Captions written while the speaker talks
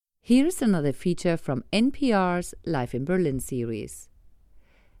Here's another feature from NPR's Life in Berlin series.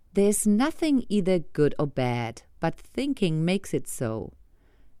 There's nothing either good or bad, but thinking makes it so.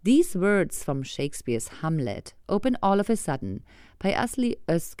 These words from Shakespeare's Hamlet open all of a sudden by Asli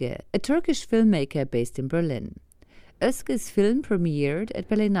Özge, a Turkish filmmaker based in Berlin. Özge's film premiered at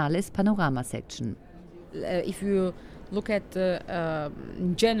Berlinale's Panorama section. If you look at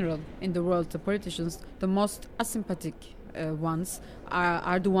in general in the world, the politicians, the most asympathetic ones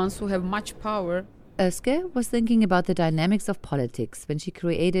are the ones who have much power. Özge was thinking about the dynamics of politics when she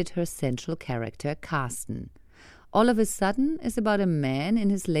created her central character, Carsten. All of a Sudden is about a man in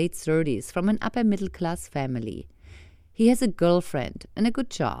his late 30s from an upper-middle-class family. He has a girlfriend and a good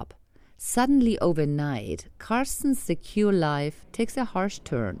job. Suddenly, overnight, Carsten's secure life takes a harsh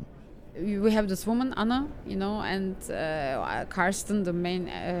turn. We have this woman, Anna, and Carsten, the main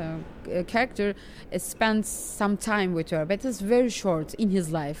character, spends some time with her, but it's very short in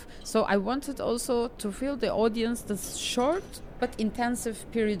his life. So I wanted also to feel the audience this short but intensive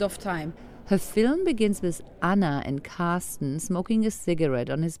period of time. Her film begins with Anna and Carsten smoking a cigarette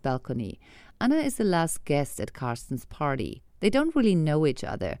on his balcony. Anna is the last guest at Carsten's party. They don't really know each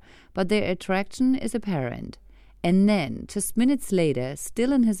other, but their attraction is apparent. And then, just minutes later,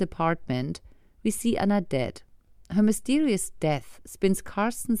 still in his apartment, we see Anna dead. Her mysterious death spins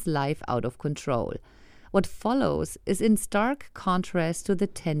Carsten's life out of control. What follows is in stark contrast to the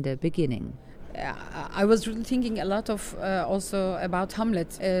tender beginning. I was really thinking a lot of also about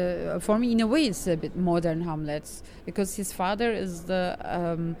Hamlet. For me, in a way, it's a bit modern Hamlet, because his father is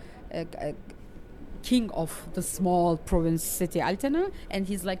the king of the small province city Altena, and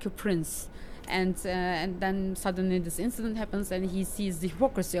he's like a prince. And then suddenly this incident happens, and he sees the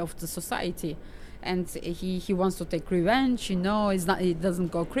hypocrisy of the society, and he wants to take revenge. He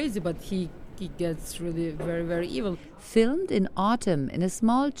doesn't go crazy, but he gets really very, very evil. Filmed in autumn in a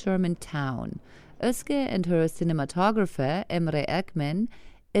small German town, Özge and her cinematographer Emre Erkmen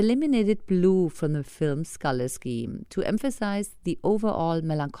eliminated blue from the film's color scheme to emphasize the overall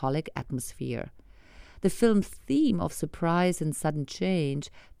melancholic atmosphere. The film's theme of surprise and sudden change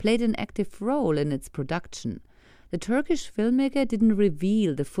played an active role in its production. The Turkish filmmaker didn't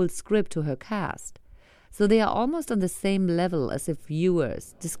reveal the full script to her cast, so they are almost on the same level as the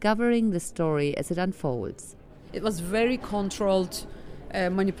viewers, discovering the story as it unfolds. It was very controlled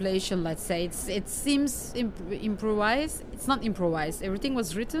manipulation, let's say. It seems improvised. It's not improvised. Everything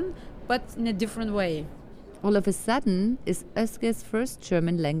was written, but in a different way. All of a Sudden is Özge's first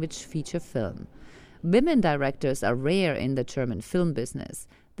German-language feature film. Women directors are rare in the German film business.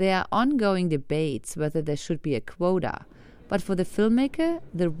 There are ongoing debates whether there should be a quota. But for the filmmaker,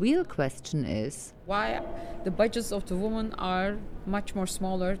 the real question is why the budgets of the women are much more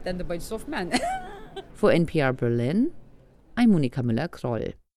smaller than the budgets of men. For NPR Berlin, I'm Monika Müller-Kroll.